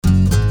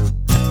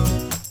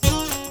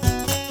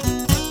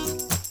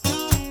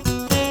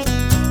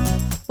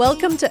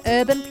Welcome to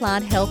Urban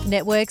Plant Health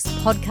Network's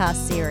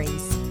podcast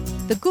series,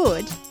 The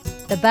Good,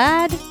 the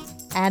Bad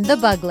and the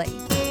Bugly.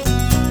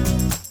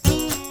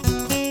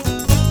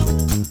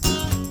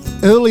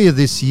 Earlier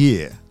this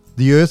year,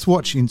 the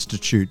Earthwatch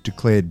Institute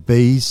declared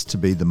bees to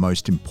be the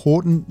most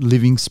important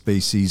living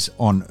species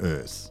on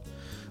Earth.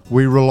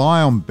 We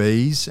rely on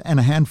bees and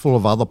a handful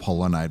of other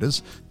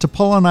pollinators to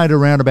pollinate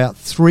around about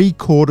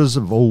 3/4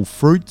 of all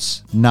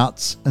fruits,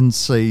 nuts and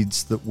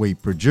seeds that we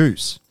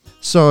produce.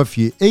 So if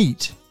you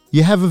eat,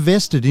 you have a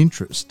vested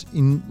interest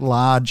in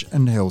large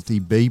and healthy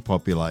bee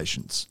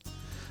populations.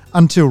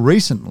 Until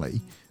recently,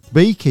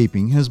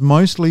 beekeeping has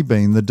mostly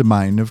been the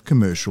domain of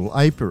commercial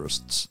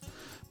apiarists,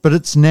 but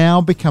it's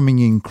now becoming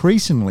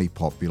increasingly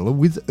popular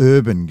with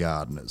urban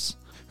gardeners,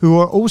 who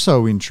are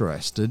also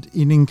interested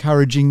in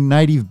encouraging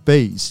native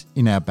bees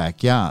in our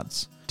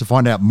backyards. To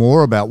find out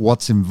more about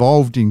what's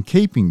involved in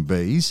keeping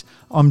bees,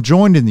 I'm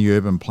joined in the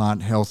Urban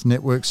Plant Health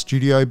Network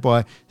studio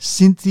by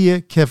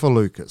Cynthia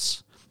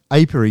Kefaloukos,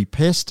 Apiary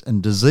Pest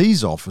and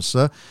Disease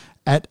Officer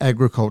at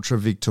Agriculture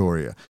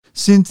Victoria.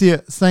 Cynthia,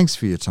 thanks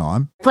for your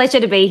time. Pleasure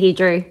to be here,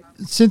 Drew.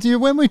 Cynthia,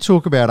 when we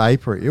talk about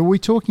apiary, are we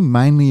talking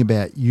mainly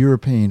about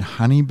European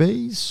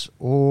honeybees,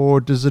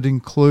 or does it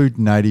include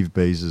native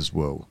bees as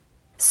well?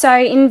 So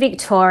in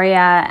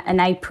Victoria, an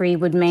apiary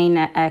would mean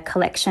a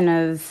collection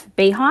of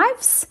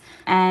beehives,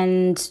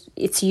 and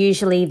it's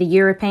usually the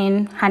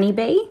European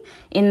honeybee.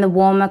 In the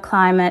warmer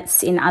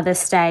climates in other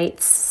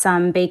states,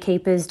 some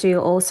beekeepers do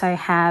also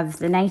have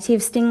the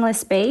native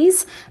stingless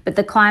bees, but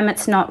the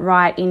climate's not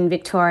right in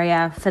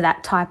Victoria for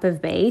that type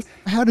of bee.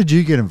 How did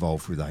you get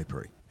involved with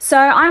apiary? So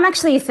I'm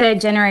actually a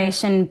third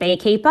generation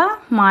beekeeper.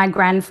 My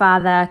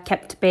grandfather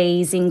kept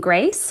bees in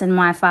Greece and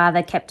my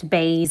father kept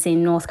bees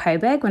in North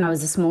Coburg when I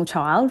was a small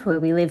child, where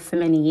we lived for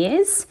many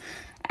years.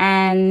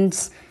 And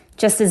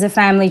just as a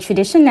family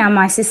tradition, now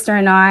my sister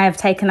and I have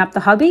taken up the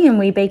hobby and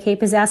we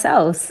beekeepers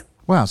ourselves.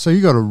 Wow, so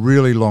you got a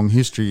really long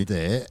history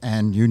there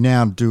and you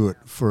now do it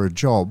for a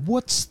job.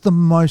 What's the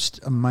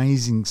most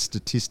amazing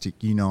statistic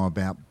you know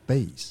about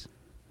bees?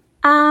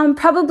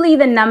 Probably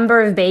the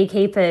number of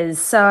beekeepers.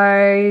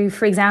 So,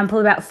 for example,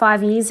 about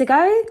 5 years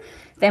ago,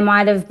 there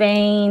might have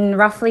been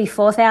roughly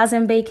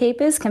 4,000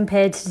 beekeepers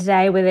compared to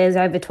today where there's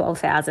over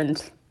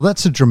 12,000.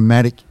 That's a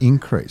dramatic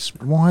increase.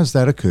 Why has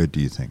that occurred,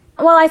 do you think?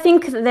 Well, I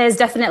think there's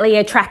definitely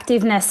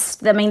attractiveness.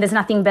 I mean, there's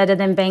nothing better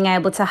than being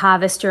able to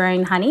harvest your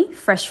own honey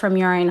fresh from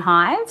your own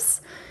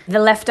hives. The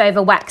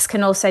leftover wax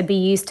can also be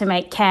used to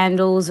make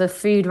candles or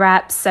food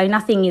wraps, so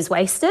nothing is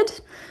wasted.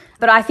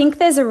 But I think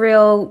there's a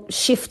real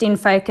shift in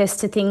focus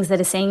to things that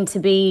are seen to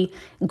be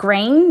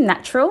green,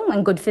 natural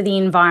and good for the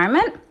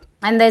environment.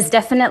 And there's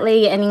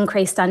definitely an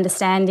increased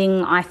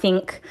understanding, I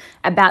think,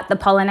 about the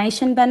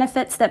pollination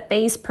benefits that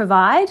bees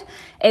provide.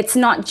 It's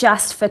not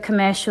just for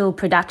commercial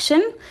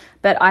production,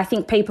 but I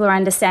think people are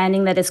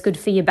understanding that it's good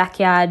for your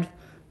backyard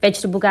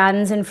vegetable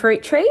gardens and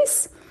fruit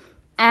trees.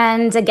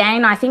 And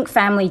again, I think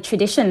family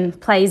tradition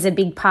plays a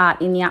big part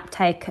in the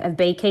uptake of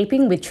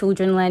beekeeping, with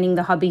children learning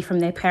the hobby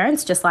from their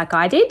parents, just like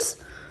I did.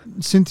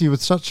 Cynthia,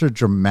 with such a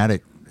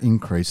dramatic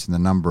increase in the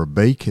number of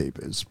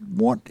beekeepers,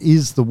 what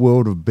is the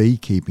world of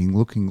beekeeping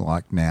looking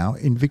like now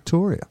in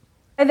Victoria?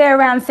 There are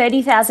around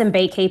 30,000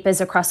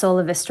 beekeepers across all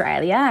of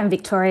Australia, and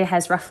Victoria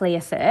has roughly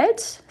a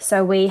third.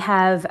 So we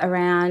have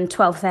around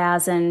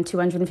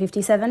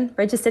 12,257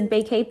 registered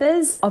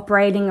beekeepers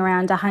operating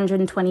around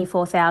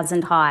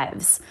 124,000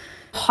 hives.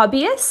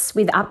 Hobbyists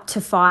with up to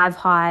 5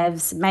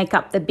 hives make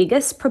up the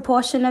biggest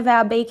proportion of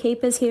our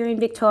beekeepers here in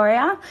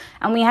Victoria,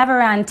 and we have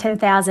around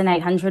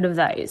 10,800 of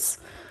those.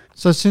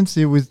 So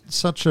Cynthia, with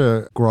such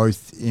a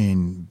growth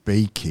in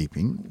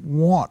beekeeping,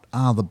 what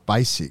are the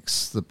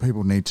basics that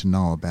people need to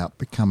know about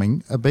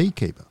becoming a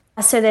beekeeper?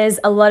 So there's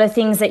a lot of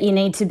things that you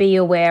need to be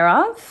aware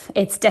of.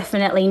 It's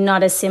definitely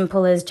not as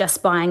simple as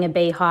just buying a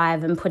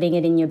beehive and putting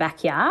it in your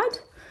backyard.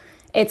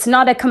 It's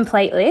not a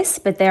complete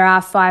list, but there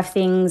are 5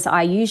 things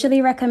I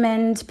usually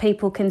recommend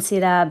people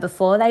consider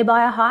before they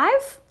buy a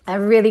hive. A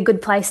really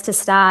good place to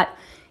start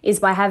is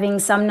by having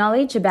some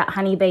knowledge about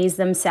honeybees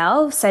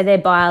themselves, so their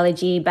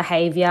biology,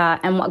 behaviour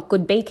and what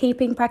good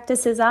beekeeping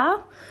practices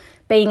are.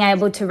 Being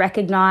able to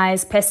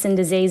recognise pests and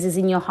diseases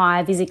in your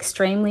hive is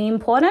extremely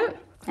important,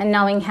 and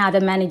knowing how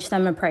to manage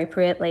them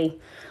appropriately.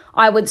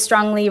 I would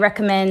strongly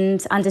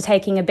recommend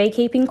undertaking a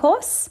beekeeping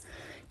course.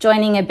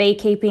 Joining a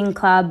beekeeping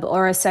club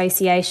or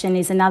association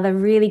is another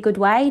really good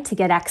way to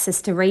get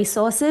access to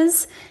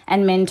resources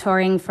and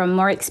mentoring from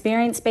more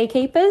experienced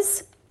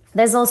beekeepers.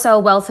 There's also a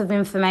wealth of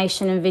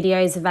information and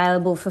videos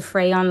available for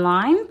free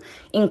online,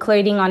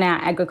 including on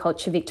our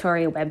Agriculture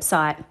Victoria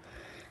website.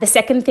 The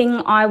second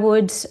thing I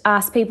would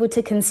ask people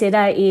to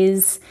consider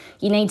is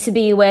you need to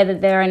be aware that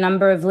there are a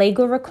number of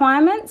legal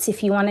requirements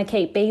if you want to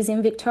keep bees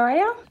in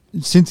Victoria.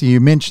 Cynthia, you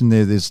mentioned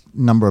there's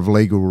a number of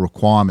legal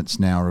requirements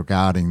now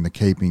regarding the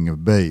keeping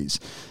of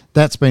bees.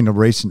 That's been a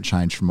recent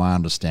change from my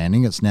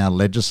understanding. It's now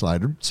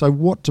legislated. So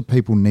what do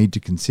people need to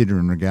consider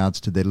in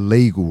regards to their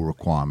legal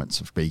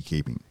requirements of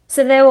beekeeping?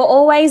 So there were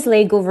always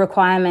legal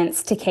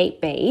requirements to keep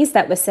bees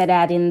that were set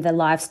out in the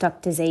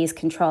Livestock Disease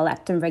Control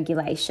Act and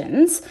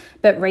regulations,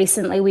 but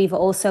recently we've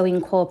also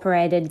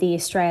incorporated the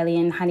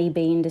Australian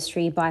Honeybee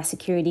Industry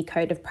Biosecurity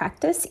Code of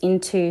Practice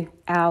into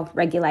our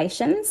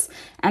regulations,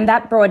 and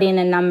that brought in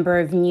a number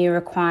of new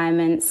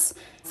requirements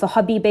for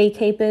hobby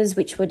beekeepers,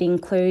 which would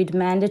include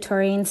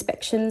mandatory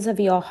inspections of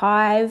your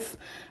hive,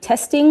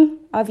 testing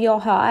of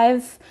your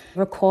hive,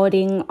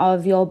 recording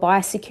of your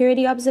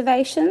biosecurity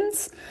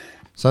observations.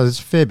 So there's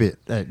a fair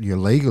bit that you're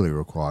legally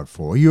required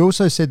for. You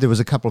also said there was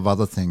a couple of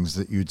other things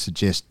that you'd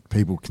suggest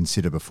people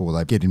consider before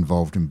they get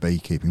involved in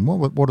beekeeping.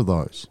 What are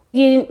those?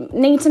 You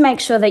need to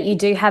make sure that you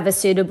do have a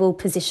suitable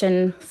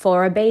position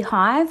for a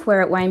beehive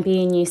where it won't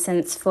be a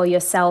nuisance for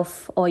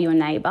yourself or your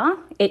neighbour.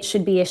 It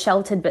should be a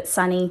sheltered but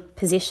sunny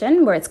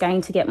position where it's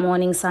going to get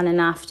morning sun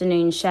and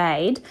afternoon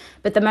shade.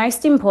 But the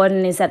most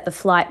important is that the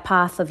flight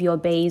path of your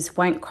bees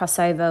won't cross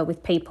over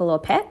with people or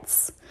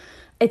pets.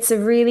 It's a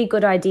really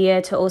good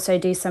idea to also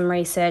do some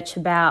research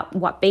about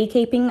what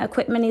beekeeping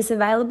equipment is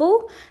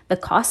available, the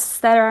costs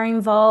that are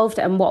involved,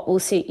 and what will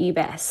suit you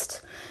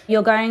best.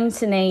 You're going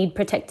to need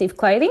protective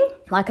clothing,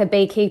 like a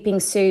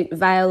beekeeping suit,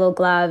 veil or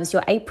gloves,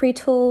 your apiary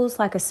tools,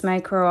 like a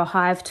smoker or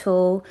hive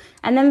tool,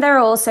 and then there are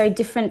also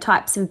different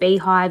types of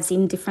beehives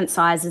in different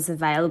sizes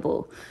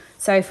available.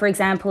 So for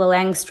example, a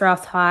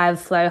Langstroth hive,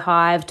 flow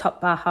hive,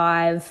 top bar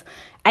hive,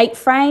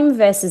 8-frame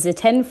versus a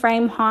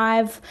 10-frame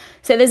hive.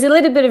 So there's a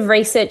little bit of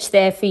research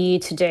there for you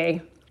to do.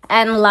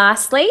 And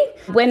lastly,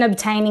 when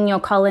obtaining your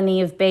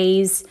colony of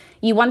bees,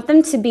 you want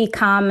them to be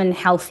calm and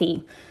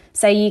healthy.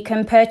 So you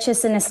can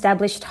purchase an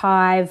established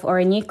hive or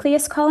a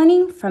nucleus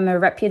colony from a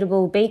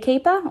reputable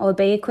beekeeper or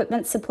bee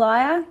equipment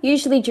supplier,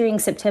 usually during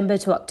September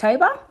to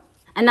October.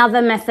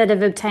 Another method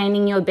of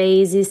obtaining your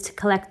bees is to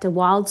collect a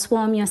wild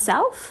swarm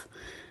yourself.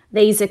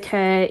 These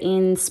occur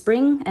in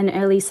spring and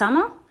early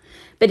summer.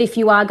 But if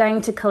you are going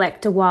to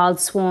collect a wild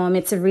swarm,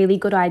 it's a really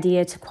good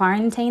idea to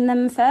quarantine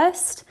them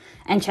first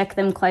and check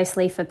them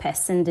closely for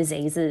pests and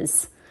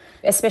diseases.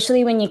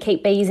 Especially when you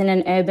keep bees in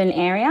an urban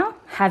area,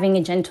 having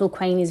a gentle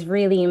queen is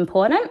really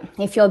important.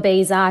 If your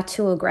bees are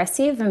too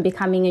aggressive and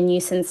becoming a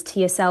nuisance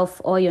to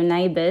yourself or your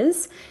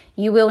neighbours,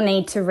 you will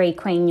need to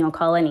requeen your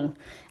colony.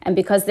 And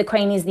because the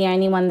queen is the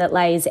only one that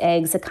lays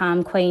eggs, a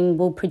calm queen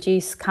will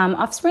produce calm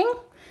offspring,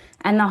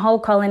 and the whole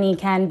colony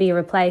can be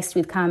replaced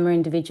with calmer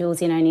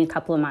individuals in only a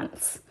couple of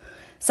months.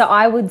 So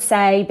I would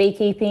say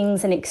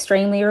beekeeping's an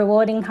extremely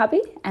rewarding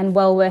hobby and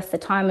well worth the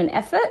time and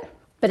effort,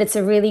 but it's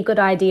a really good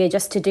idea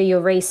just to do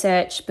your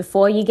research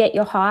before you get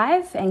your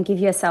hive and give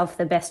yourself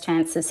the best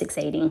chance of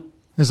succeeding.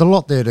 There's a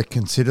lot there to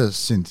consider,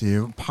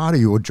 Cynthia. Part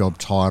of your job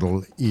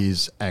title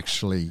is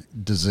actually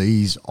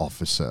disease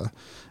officer,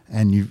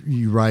 and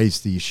you raise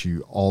the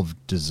issue of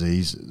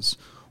diseases.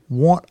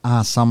 What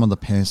are some of the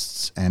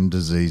pests and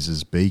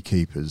diseases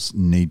beekeepers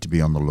need to be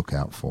on the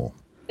lookout for?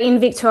 In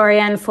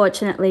Victoria,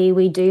 unfortunately,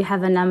 we do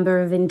have a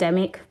number of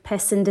endemic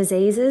pests and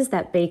diseases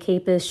that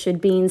beekeepers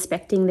should be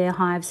inspecting their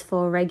hives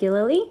for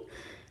regularly.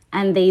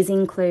 And these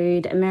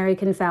include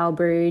American foul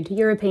brood,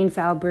 European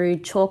foul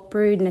brood, chalk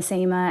brood,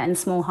 nosema, and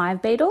small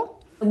hive beetle.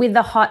 With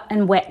the hot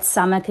and wet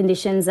summer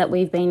conditions that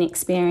we've been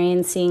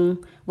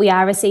experiencing, we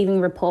are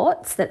receiving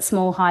reports that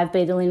small hive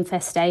beetle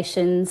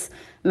infestations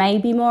may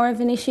be more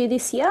of an issue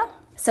this year.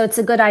 So it's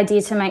a good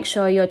idea to make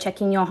sure you're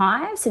checking your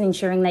hives and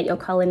ensuring that your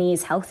colony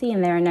is healthy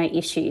and there are no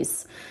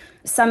issues.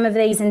 Some of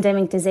these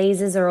endemic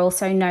diseases are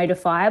also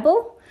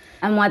notifiable,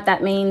 and what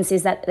that means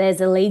is that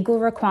there's a legal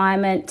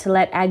requirement to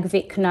let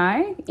AgVic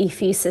know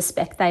if you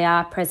suspect they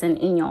are present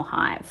in your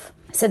hive.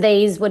 So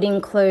these would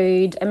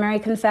include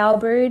American foul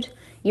brood,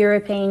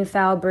 European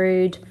foul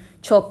brood,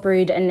 chalk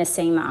brood, and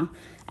nosema.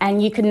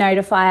 And you can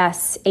notify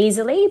us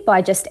easily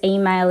by just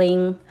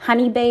emailing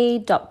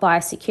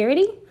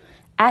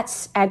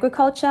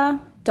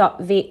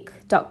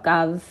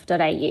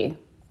honeybee.biosecurity@agriculture.vic.gov.au.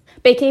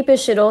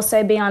 Beekeepers should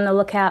also be on the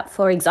lookout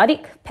for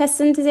exotic pests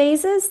and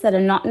diseases that are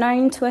not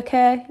known to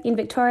occur in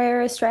Victoria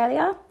or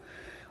Australia.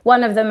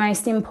 One of the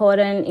most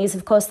important is,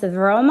 of course, the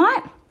varroa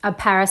mite, a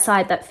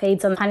parasite that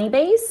feeds on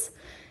honeybees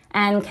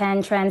and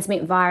can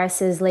transmit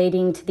viruses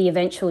leading to the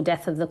eventual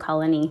death of the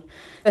colony.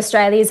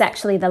 Australia is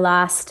actually the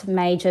last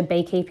major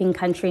beekeeping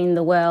country in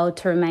the world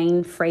to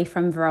remain free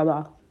from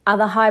varroa.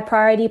 Other high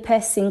priority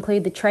pests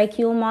include the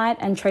tracheal mite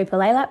and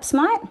tropilelaps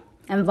mite,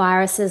 and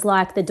viruses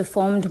like the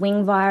deformed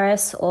wing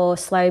virus or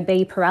slow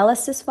bee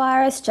paralysis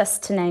virus,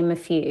 just to name a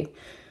few.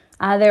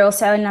 There are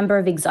also a number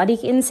of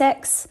exotic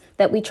insects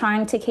that we're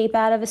trying to keep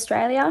out of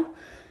Australia,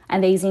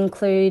 and these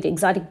include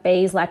exotic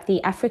bees like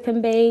the African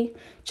bee,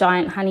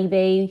 giant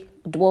honeybee,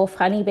 dwarf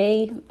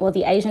honeybee, or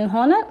the Asian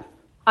hornet.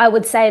 I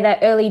would say that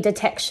early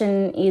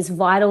detection is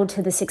vital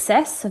to the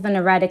success of an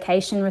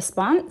eradication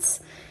response,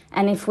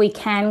 and if we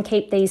can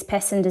keep these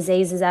pests and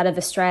diseases out of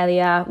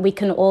Australia, we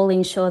can all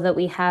ensure that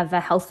we have a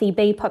healthy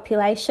bee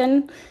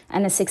population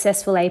and a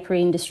successful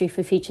apiary industry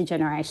for future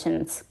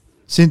generations.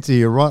 Cynthia,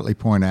 you rightly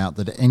point out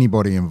that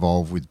anybody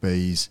involved with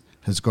bees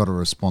has got a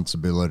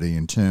responsibility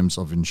in terms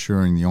of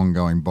ensuring the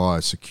ongoing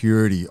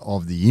biosecurity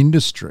of the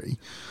industry.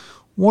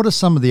 What are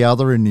some of the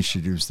other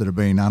initiatives that are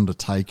being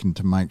undertaken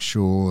to make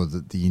sure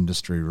that the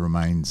industry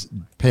remains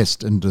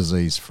pest and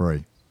disease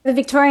free? The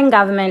Victorian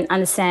Government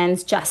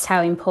understands just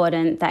how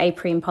important the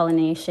apiary and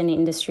pollination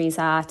industries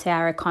are to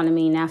our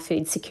economy and our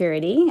food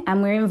security,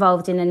 and we're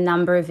involved in a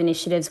number of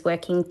initiatives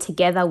working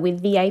together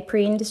with the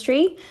apiary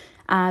industry,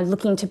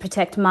 looking to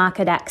protect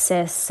market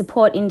access,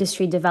 support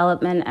industry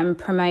development and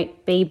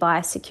promote bee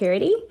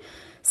biosecurity.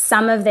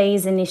 Some of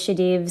these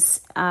initiatives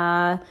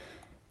are,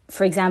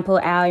 for example,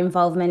 our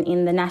involvement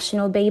in the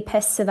National Bee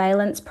Pest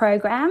Surveillance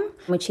Program,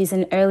 which is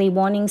an early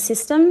warning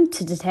system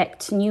to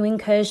detect new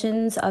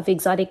incursions of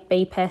exotic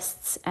bee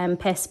pests and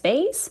pest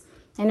bees.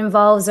 It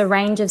involves a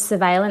range of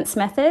surveillance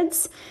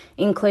methods,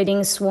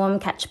 including swarm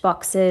catch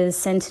boxes,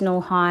 sentinel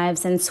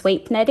hives and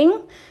sweep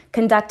netting,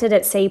 conducted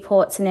at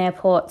seaports and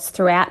airports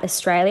throughout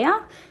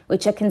Australia,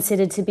 which are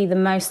considered to be the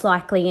most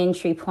likely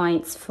entry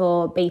points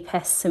for bee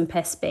pests and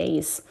pest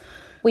bees.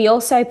 We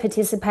also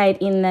participate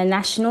in the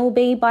National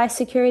Bee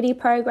Biosecurity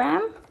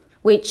Program,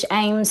 which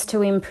aims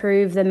to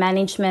improve the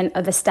management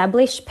of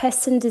established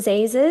pests and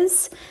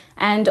diseases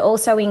and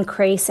also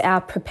increase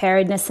our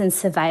preparedness and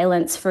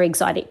surveillance for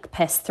exotic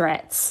pest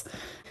threats.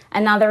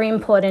 Another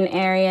important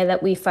area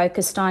that we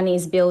focused on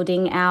is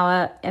building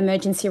our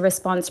emergency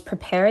response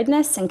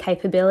preparedness and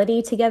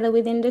capability together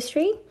with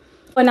industry.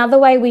 Another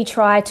way we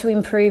try to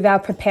improve our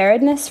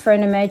preparedness for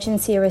an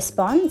emergency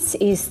response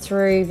is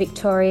through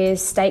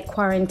Victoria's State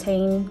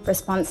Quarantine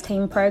Response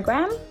Team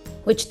program,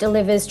 which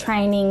delivers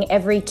training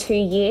every 2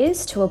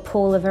 years to a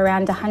pool of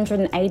around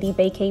 180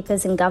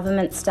 beekeepers and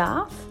government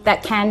staff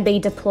that can be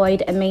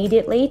deployed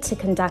immediately to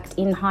conduct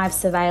in-hive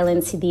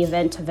surveillance in the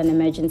event of an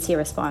emergency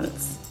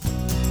response.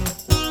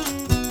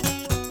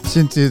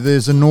 Cynthia,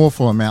 there's an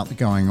awful amount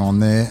going on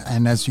there,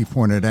 and as you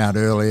pointed out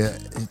earlier,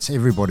 it's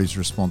everybody's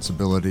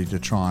responsibility to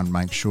try and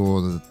make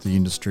sure that the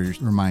industry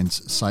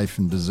remains safe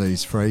and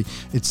disease-free.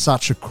 It's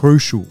such a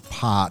crucial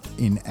part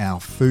in our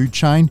food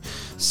chain.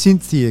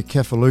 Cynthia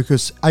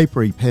Kefaloukos,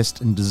 Apiary Pest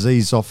and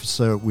Disease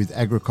Officer with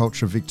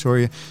Agriculture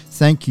Victoria,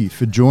 thank you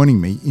for joining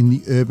me in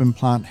the Urban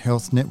Plant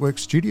Health Network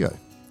studio.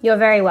 You're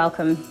very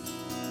welcome.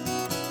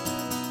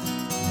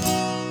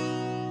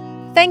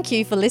 Thank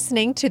you for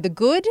listening to The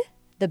Good,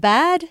 The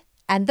Bad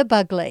and The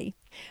Bugly.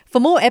 For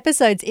more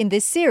episodes in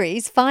this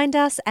series, find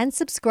us and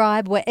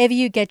subscribe wherever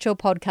you get your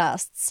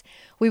podcasts.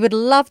 We would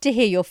love to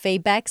hear your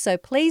feedback, so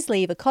please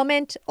leave a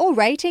comment or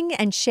rating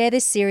and share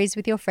this series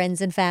with your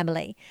friends and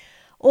family.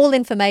 All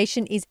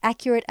information is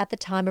accurate at the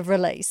time of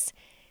release.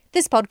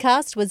 This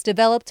podcast was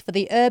developed for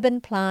the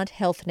Urban Plant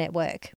Health Network.